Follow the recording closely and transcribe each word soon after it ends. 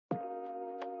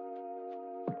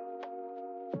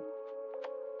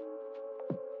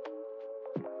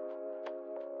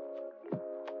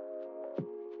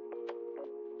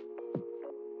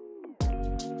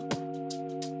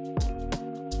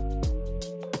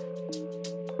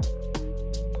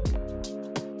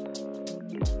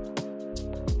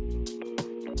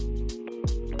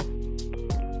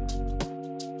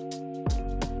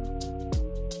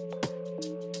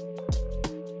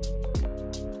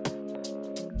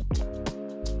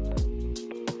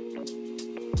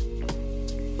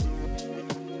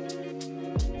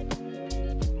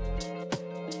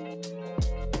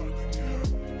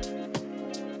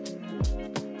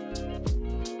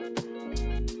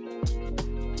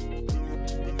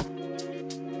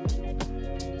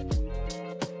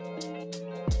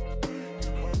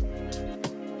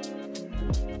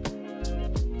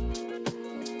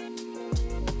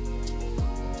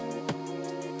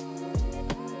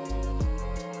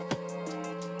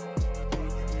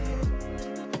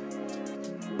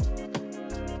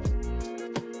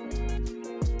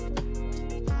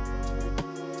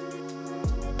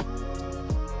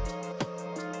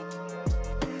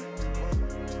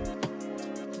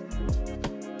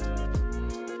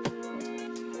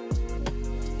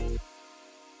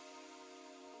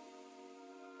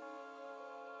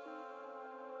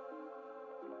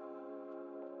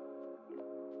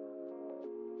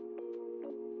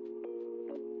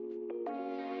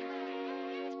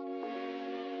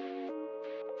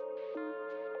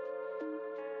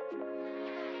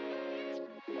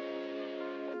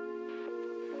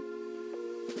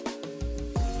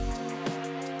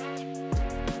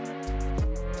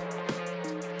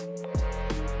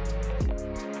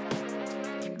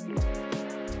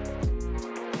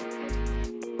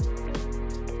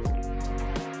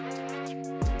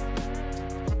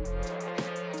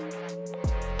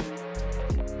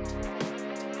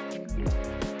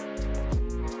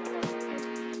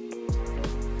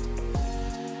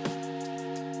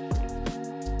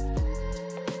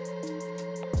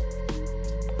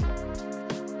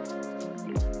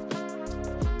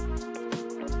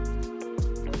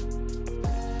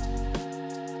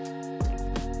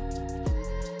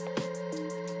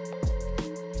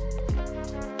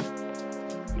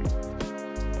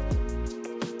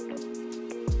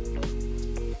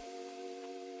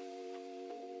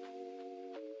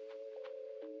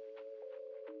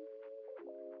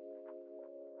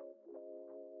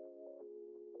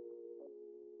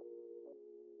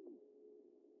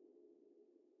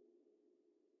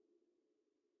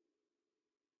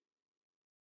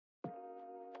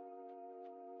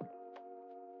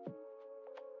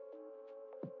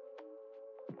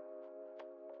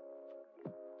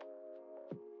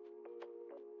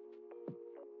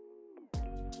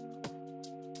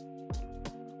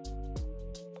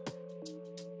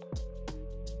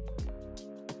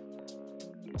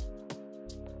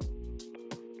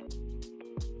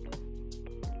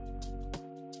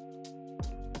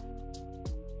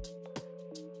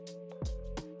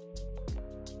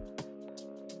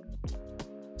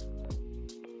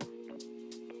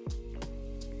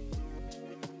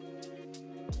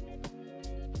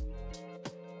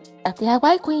FBI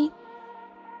White Queen.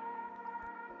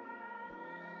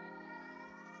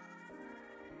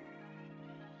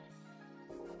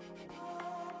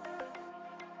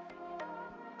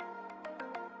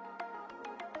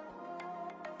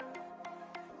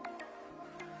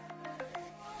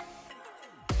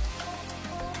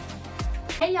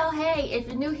 Hey y'all, hey, if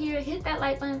you're new here, hit that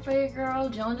like button for your girl,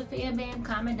 join the fan bam,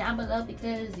 comment down below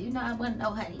because you know I wouldn't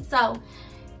know honey. So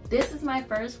this is my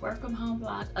first work from home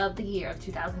vlog of the year of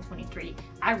 2023.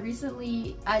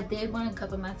 I did one a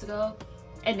couple months ago,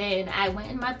 and then I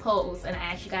went in my posts and I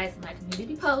asked you guys in my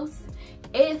community posts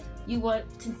if you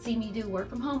want to see me do work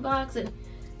from home vlogs, and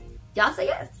y'all say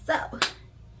yes. So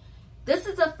this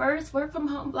is the first work from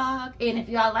home vlog, and if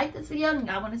y'all like this video and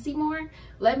y'all want to see more,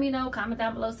 let me know. Comment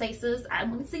down below, say sis, I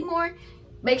want to see more.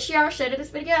 Make sure y'all share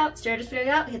this video out,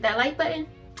 hit that like button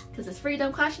because it's free,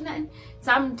 don't cost you nothing.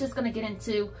 So I'm just gonna get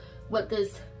into what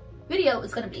this video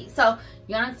is gonna be. So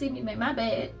y'all see me make my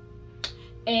bed,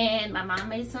 and my mom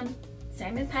made some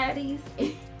salmon patties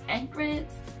and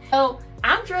grits. So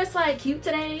I'm dressed like cute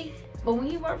today, but when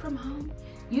you work from home,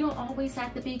 you don't always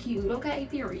have to be cute, okay?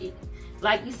 Period.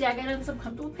 Like you see, I got on some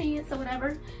comfortable pants or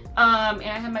whatever, and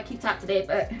I have my cute top today,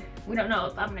 but we don't know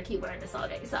if I'm gonna keep wearing this all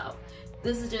day. So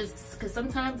this is just because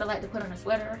sometimes I like to put on a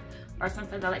sweater, or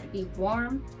sometimes I like to be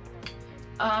warm,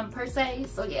 per se.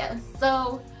 So yeah,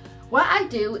 so what I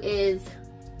do is,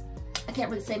 I can't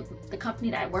really say the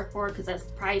company that I work for because that's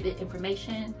private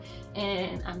information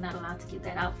and I'm not allowed to get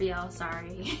that out for y'all,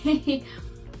 sorry.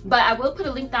 But I will put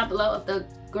a link down below of the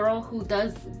girl who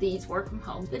does these work from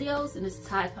home videos, and this is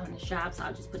how I found this job, so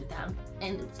I'll just put it down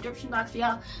in the description box for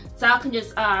y'all, so y'all can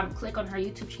just click on her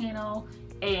YouTube channel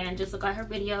and just look at her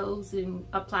videos and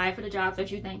apply for the jobs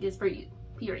that you think is for you,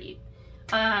 period.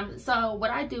 So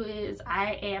what I do is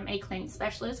I am a claims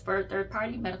specialist for a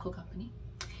third-party medical company,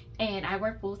 and I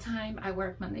work full-time. I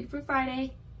work Monday through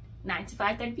Friday, 9 to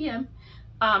 5:30 p.m.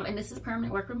 And this is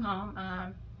permanent work from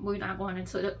home. We're not going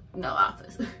into the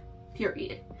office,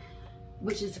 period,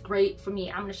 which is great for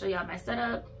me. I'm gonna show y'all my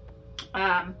setup.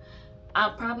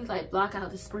 I'll probably like block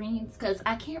out the screens because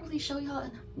I can't really show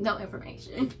y'all no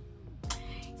information.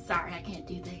 Sorry, I can't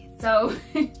do that. So,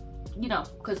 you know,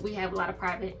 because we have a lot of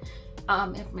private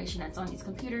information that's on these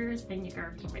computers, and your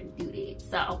girl can't really do that.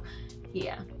 So,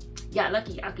 yeah,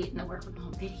 lucky y'all getting the work from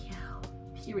home video,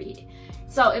 period.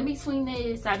 So in between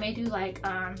this, I may do like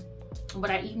what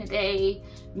I eat in a day,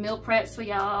 meal preps for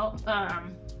y'all,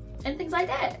 and things like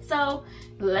that. So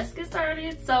let's get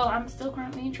started. So I'm still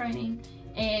currently in training,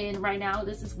 and right now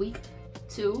this is week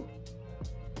 2,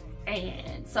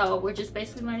 and so we're just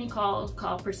basically learning call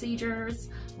procedures,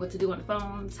 what to do on the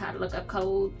phones, how to look up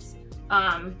codes,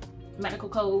 medical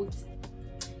codes,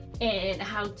 and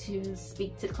how to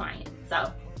speak to the client.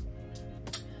 So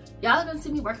y'all are gonna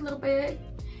see me work a little bit,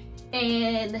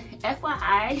 and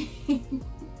FYI,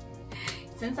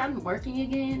 since I'm working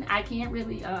again, I can't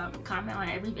really comment on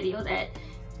every video that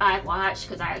I watch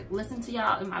because I listen to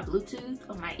y'all in my Bluetooth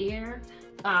on my ear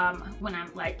when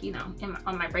I'm like, you know,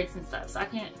 on my breaks and stuff. So I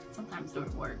can't, sometimes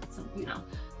during work, so, you know,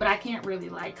 but I can't really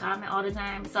like comment all the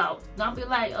time. So don't be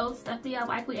like, oh, Stephanie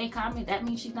White Queen ain't comment, that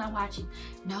means she's not watching.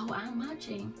 No, I'm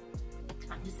watching.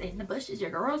 I'm just in the bushes.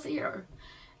 Your girl's here.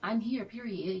 I'm here,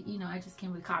 period. You know, I just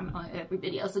can't really comment on every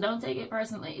video, so don't take it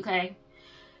personally, okay?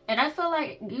 And I feel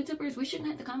like YouTubers, we shouldn't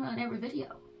have to comment on every video.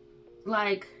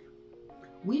 Like,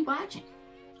 we're watching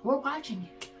you.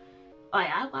 Like,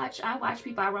 I watch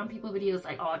people, I run people videos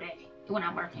like all day when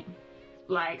I'm working.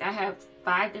 Like, I have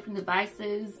 5 different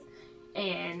devices,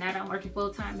 and now that I'm working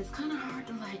full time, it's kind of hard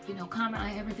to like, you know, comment on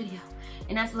every video.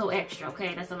 And that's a little extra,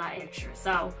 okay? That's a lot extra.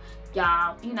 So,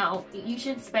 y'all, you know, you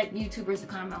should expect YouTubers to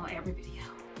comment on every video.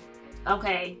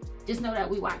 Okay? Just know that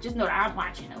we watch. Just know that I'm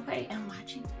watching, okay? I'm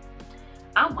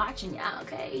watching y'all,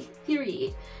 okay?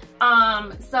 Period.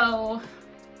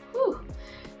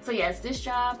 So yes, this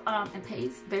job it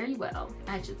pays very well,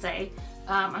 I should say.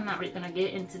 I'm not really gonna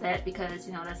get into that because,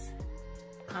 you know, that's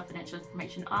confidential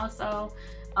information also.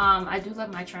 I do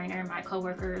love my trainer, my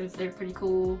coworkers, they're pretty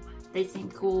cool. They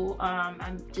seem cool.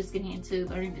 I'm just getting into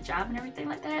learning the job and everything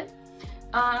like that.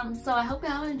 So I hope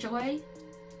y'all enjoy,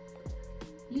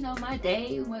 you know, my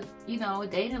day, what, you know, a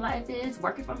day in the life is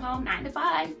working from home, 9 to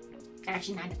 5.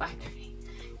 Actually 9 to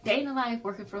 5:30. Day in the life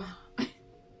working from home.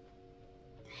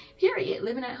 Period.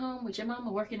 Living at home with your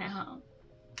mama, working at home.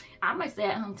 I might stay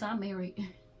at home till I'm married.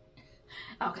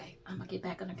 Okay, I'm gonna get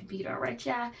back on the computer. All right,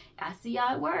 y'all. I see y'all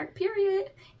at work.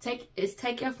 Period. Take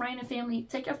your friend and family.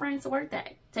 Take your friends to work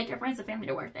day. Take your friends and family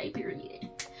to work day. Period.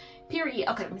 Period.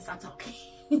 Okay, let me stop talking.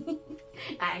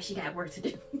 I actually got work to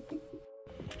do.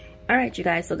 All right, you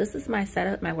guys, so this is my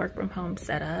setup, my work from home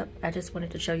setup. I just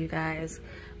wanted to show you guys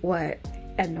what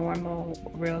a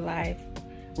normal, real life,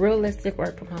 realistic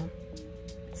work from home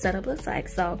setup looks like.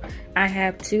 So I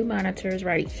have 2 monitors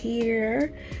right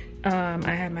here. I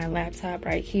have my laptop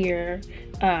right here,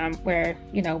 where,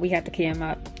 you know, we have to cam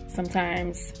up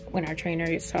sometimes when our trainer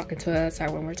is talking to us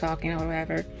or when we're talking or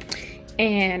whatever.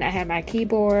 And I have my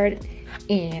keyboard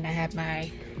and I have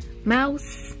my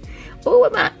mouse. Oh,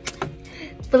 my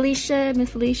Miss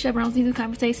Felicia, Bronze News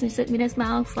Conversation sent me this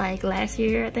mouse like last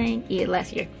year, I think. Yeah,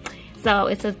 last year. So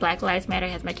it says Black Lives Matter,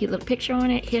 has my cute little picture on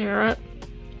it. Hit her up.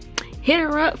 Hit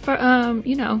her up for,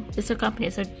 you know, it's her company,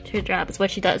 it's her job, it's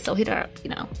what she does. So hit her up, you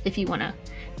know, if you want a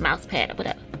mouse pad or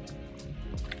whatever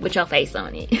with your face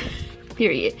on it.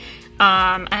 Period.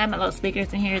 I have my little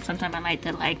speakers in here. Sometimes I like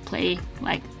to like play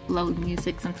like load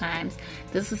music sometimes.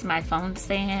 This is my phone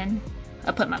stand.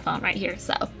 I put my phone right here.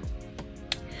 So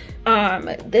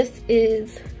this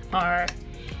is our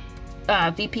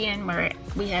VPN where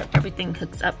we have everything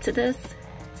hooks up to this.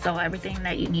 So everything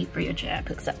that you need for your job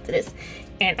hooks up to this.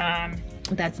 And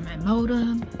that's my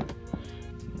modem.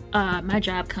 My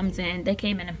job comes in, they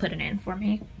came in and put it in for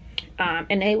me.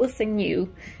 And they will send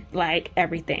you like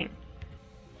everything.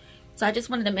 So I just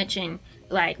wanted to mention,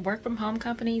 like, work from home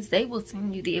companies, they will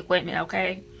send you the equipment,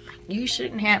 okay? You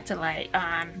shouldn't have to like,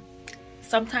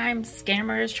 sometimes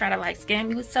scammers try to like scam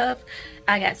you with stuff.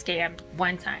 I got scammed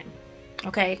one time,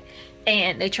 okay?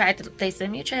 And they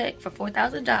sent me a check for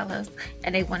 $4,000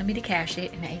 and they wanted me to cash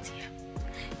it in the ATM.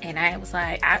 And I was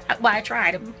like, I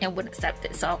tried them and wouldn't accept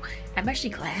it. So I'm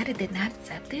actually glad it did not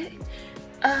accept it.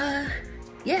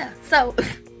 Yeah, so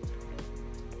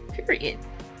period.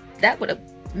 That would have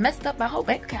messed up my whole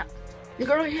bank account. The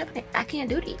girl I can't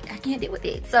do it. I can't deal with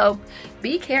it. So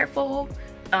be careful.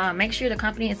 Make sure the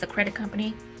company is a credit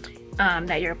company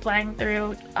that you're applying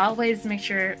through. Always make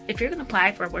sure if you're gonna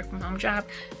apply for a work from home job,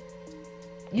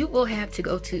 you will have to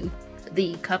go to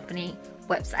the company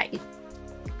website.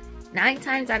 9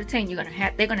 times out of 10,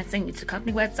 they're gonna send you to the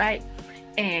company website,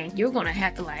 and you're gonna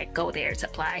have to like go there to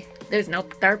apply. There's no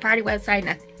third-party website,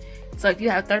 nothing. So if you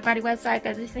have a third-party website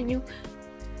that they send you,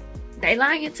 they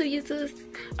lying to you, sis.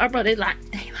 Oh, bro, they lying.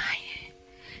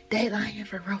 They lying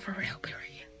for real,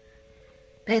 period.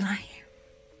 They lying.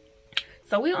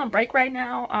 So we on break right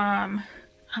now.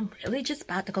 I'm really just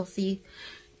about to go see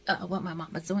what my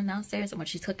mama's doing downstairs and what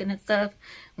she's cooking and stuff.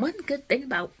 One good thing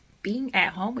about being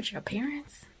at home with your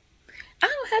parents, I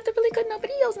don't have to really cook no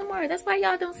videos no more. That's why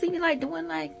y'all don't see me like doing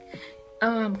like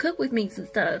cook with meats and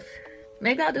stuff.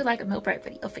 Maybe I'll do like a meal prep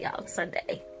video for y'all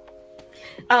Sunday.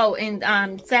 Oh,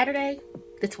 and Saturday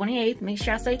the 28th, make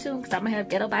sure y'all stay tuned because I'm gonna have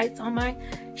Ghetto Bites on my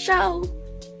show.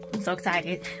 I'm so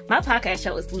excited. My podcast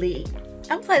show is lit.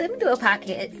 I was like, let me do a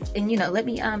podcast and, you know, let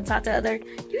me talk to other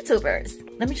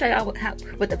YouTubers. Let me show y'all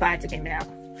what the vibes are getting out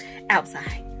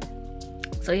outside.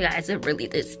 So you guys, it really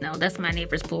did snow. That's my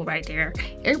neighbor's pool right there.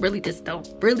 It really did snow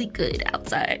really good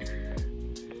outside.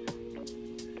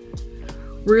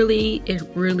 It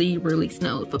really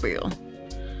snowed for real.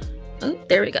 Oh,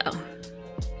 there we go.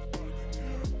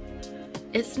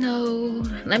 It snowed.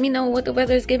 Let me know what the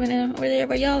weather is giving over there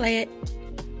where y'all at.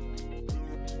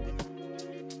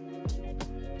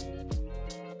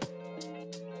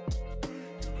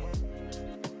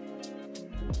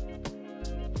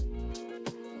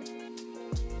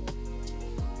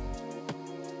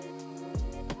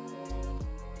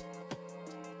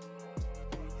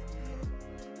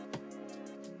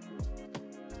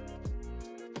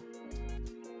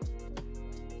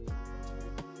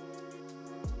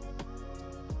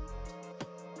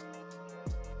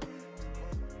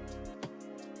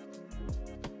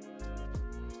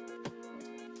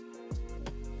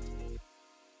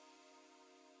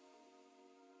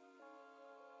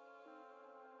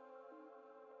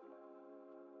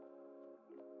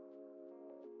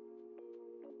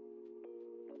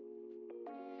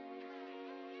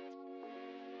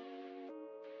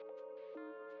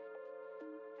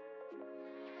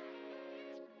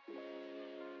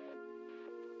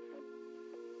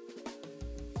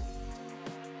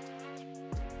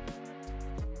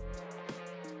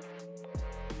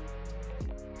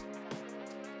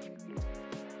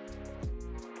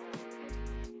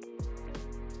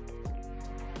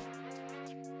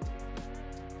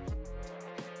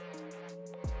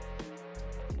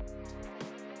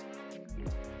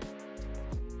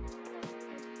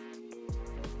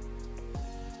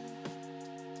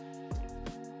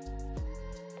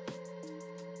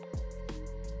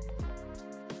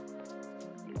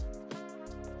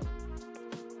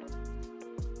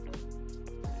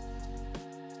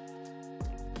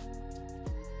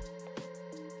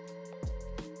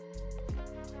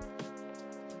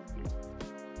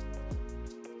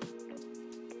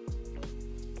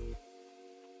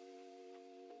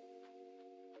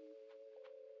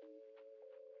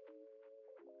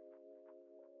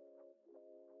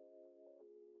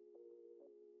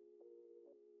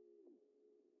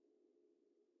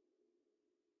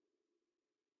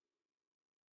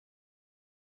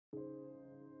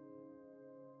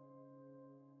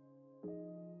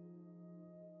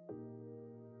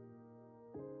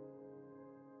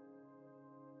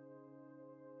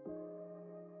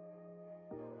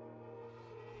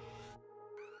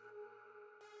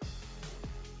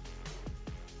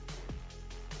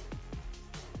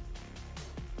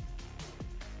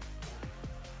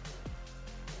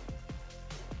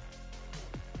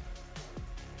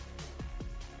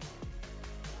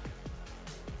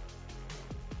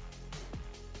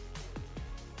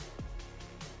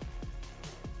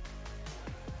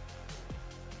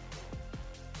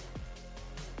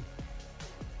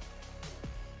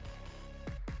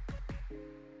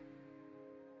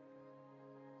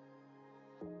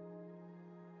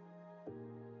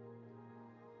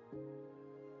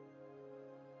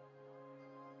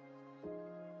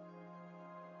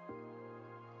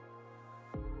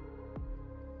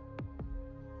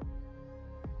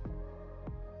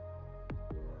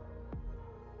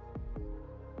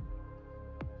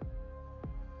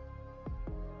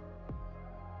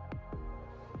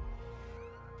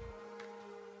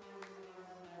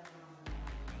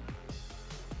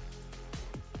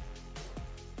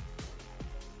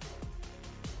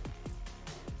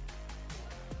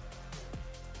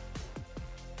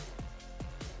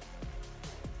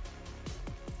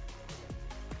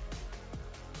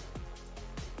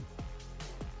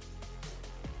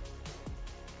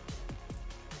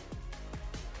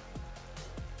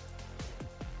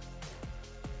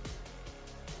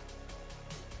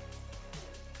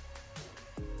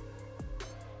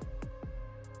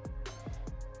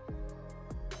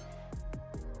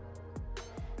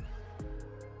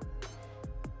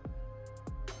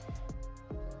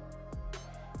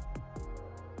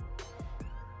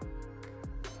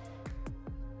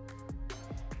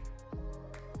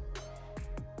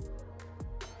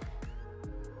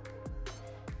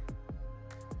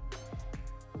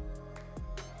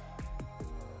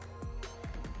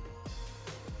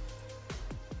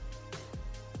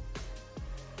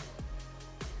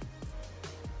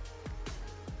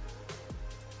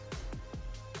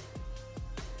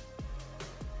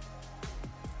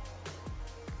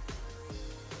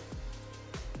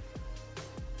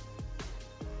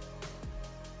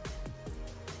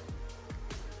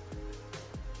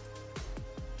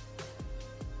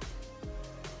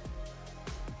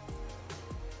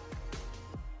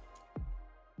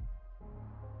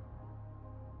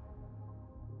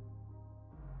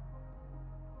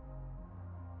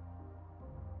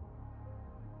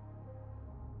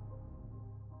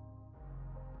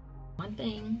 one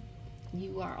thing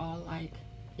you are all like,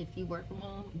 if you work from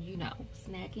home, you know,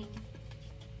 snacking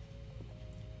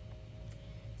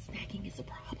is a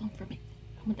problem for me.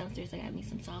 I went downstairs, I got me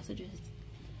some sausages.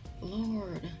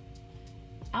 Lord,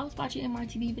 I was watching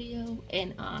MRTV video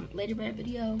and Lady Red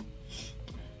video.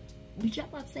 But y'all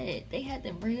said they had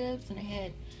them ribs and they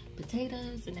had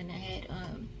potatoes and then they had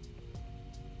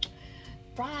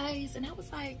fries, and I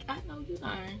was like, I know you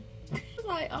lying. I was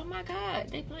like, oh my God,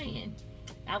 they playing.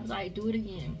 I was like, do it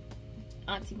again.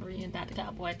 Auntie Maria and Dr.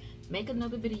 Cowboy, make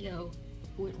another video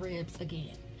with ribs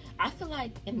again. I feel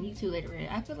like, and you too, Lady Red,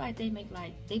 I feel like they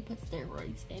put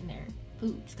steroids in their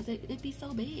foods because it'd be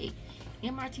so big.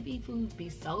 MRTV foods be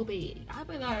so big. I'd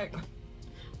be like,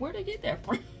 where'd they get that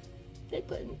from? They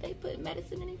put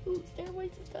medicine in their food,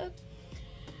 steroids and stuff.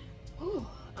 Ooh,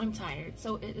 I'm tired.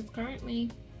 So it's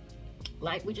currently,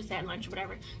 like, we just had lunch or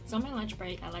whatever. So on my lunch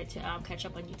break, I like to catch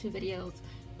up on YouTube videos.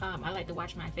 I like to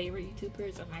watch my favorite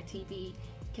YouTubers on my TV,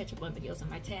 catch up on videos on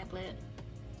my tablet.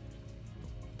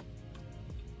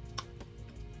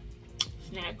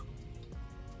 Snack.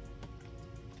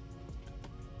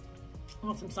 I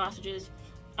want some sausages.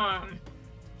 As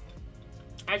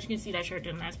you can see, that shirt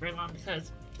didn't last very long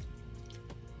because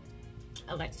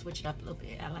I like to switch it up a little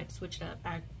bit. I like to switch it up.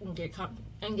 I can get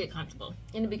comfortable.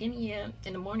 In the beginning, yeah.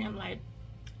 In the morning, I'm like,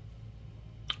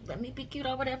 let me be cute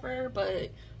or whatever.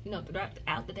 But you know,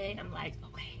 throughout the day, I'm like,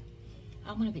 okay,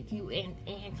 I want to be cute and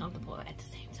comfortable at the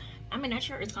same time. I mean, that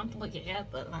shirt is comfortable, yeah,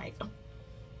 but like,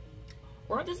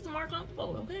 or this is more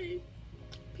comfortable, okay?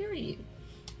 Period.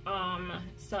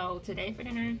 So today for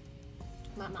dinner,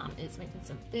 my mom is making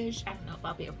some fish. I don't know if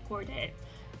I'll be able to record that,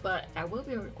 but I will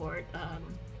be able to record.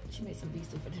 She made some beef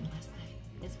stew for dinner last night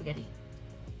and spaghetti.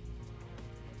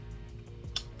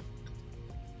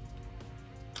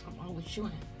 I'm always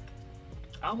chewing.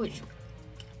 Always chewing.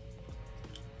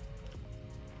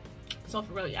 So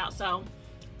for real, y'all. So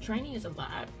training is a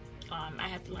lot. I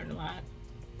have to learn a lot.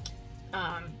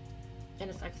 And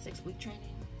it's like a 6-week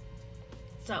training.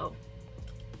 So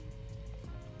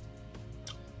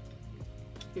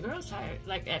the girl's tired.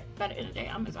 Like by the end of the day,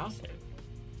 I'm exhausted.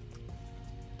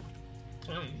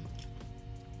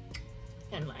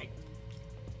 And like,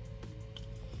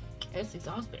 it's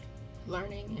exhausting.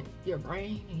 Learning and your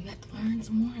brain, and you have to learn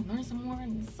some more and learn some more,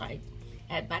 and it's like,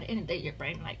 by the end of the day, your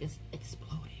brain like is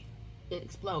exploding. It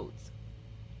explodes.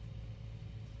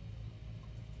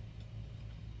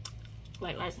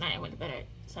 Like last night, I went to bed at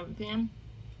 7 p.m.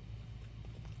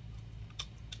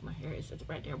 My hair is just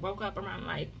right there. Woke up around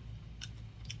like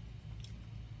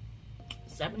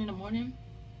 7 in the morning.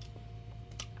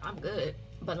 I'm good,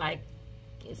 but like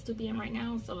it's 2 p.m. right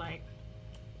now, so like,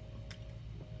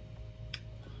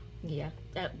 yeah,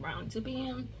 at around 2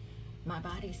 p.m. my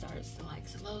body starts to like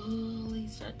slowly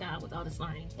shut down with all this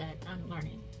learning that I'm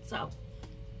learning. So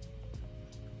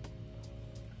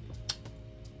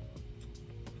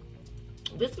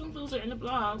this concludes it in the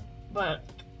vlog, but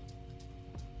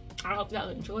I hope y'all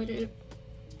enjoyed it.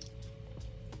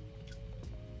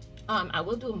 I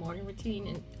will do a morning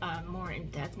routine and more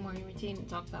in-depth morning routine and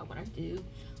talk about what I do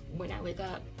when I wake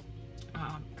up,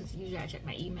 because usually I check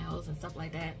my emails and stuff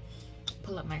like that,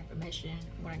 pull up my information,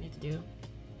 what I need to do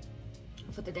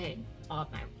for the day, all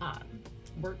of my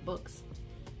workbooks,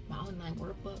 my online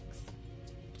workbooks.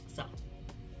 So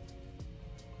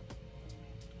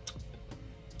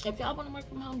if y'all want to work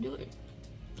from home, do it.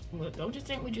 Well, don't just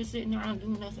think we're just sitting around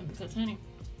doing nothing, because honey,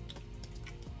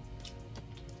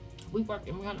 we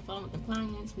working. We're on the phone with the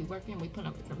clients. We working. We put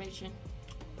up information,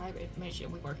 private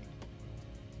information. We working.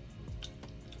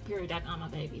 Period.com, my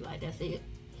baby. Like, that's it.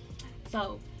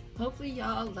 So hopefully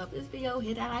y'all love this video.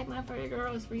 Hit that like button for your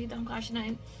girl. It's free. Don't cost you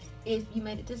nothing. If you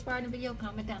made it this far in the video,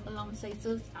 comment down below and say,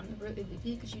 sis, I'm the real MVP,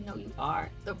 because you know you are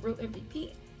the real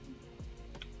MVP.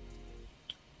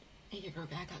 And your girl,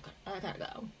 I gotta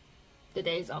go. The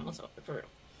day's almost over for real.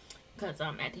 Because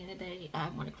at the end of the day, I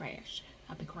want to crash.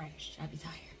 I'll be crashed. I'll be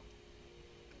tired.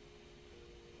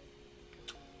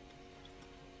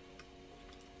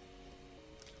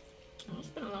 It's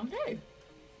been a long day.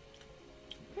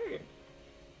 Period.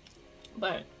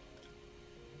 But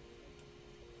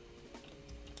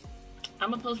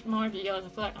I'm gonna post more videos. I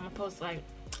feel like I'm gonna post like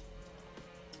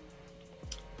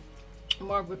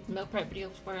more meal prep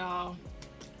videos for y'all.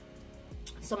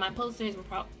 So my post days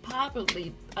will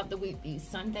probably of the week be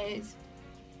Sundays,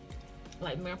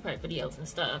 like meal prep videos and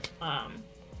stuff,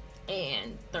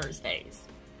 and Thursdays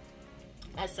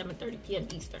at 7:30 p.m.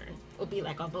 Eastern will be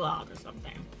like a vlog or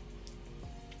something.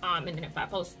 And then if I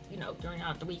post, you know, during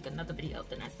the week another video,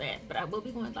 then that's that. But I will be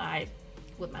going live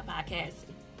with my podcast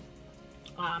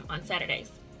on Saturdays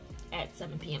at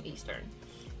 7 p.m. Eastern.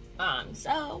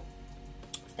 So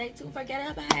Stay tuned for Get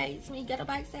Up Bites. Get Up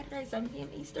Bites Saturday, 7 p.m.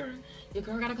 Eastern. Your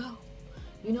girl gotta go.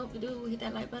 You know what to do. Hit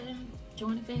that like button.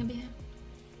 Join the fan band.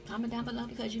 Comment down below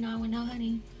because you know I went no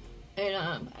honey. And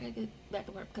I gotta get back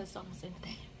to work because it's almost in the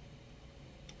day.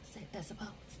 Say that's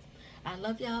supposed. I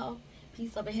love y'all.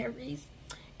 Peace over here, Reese.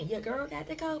 And your girl got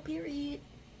to go, period.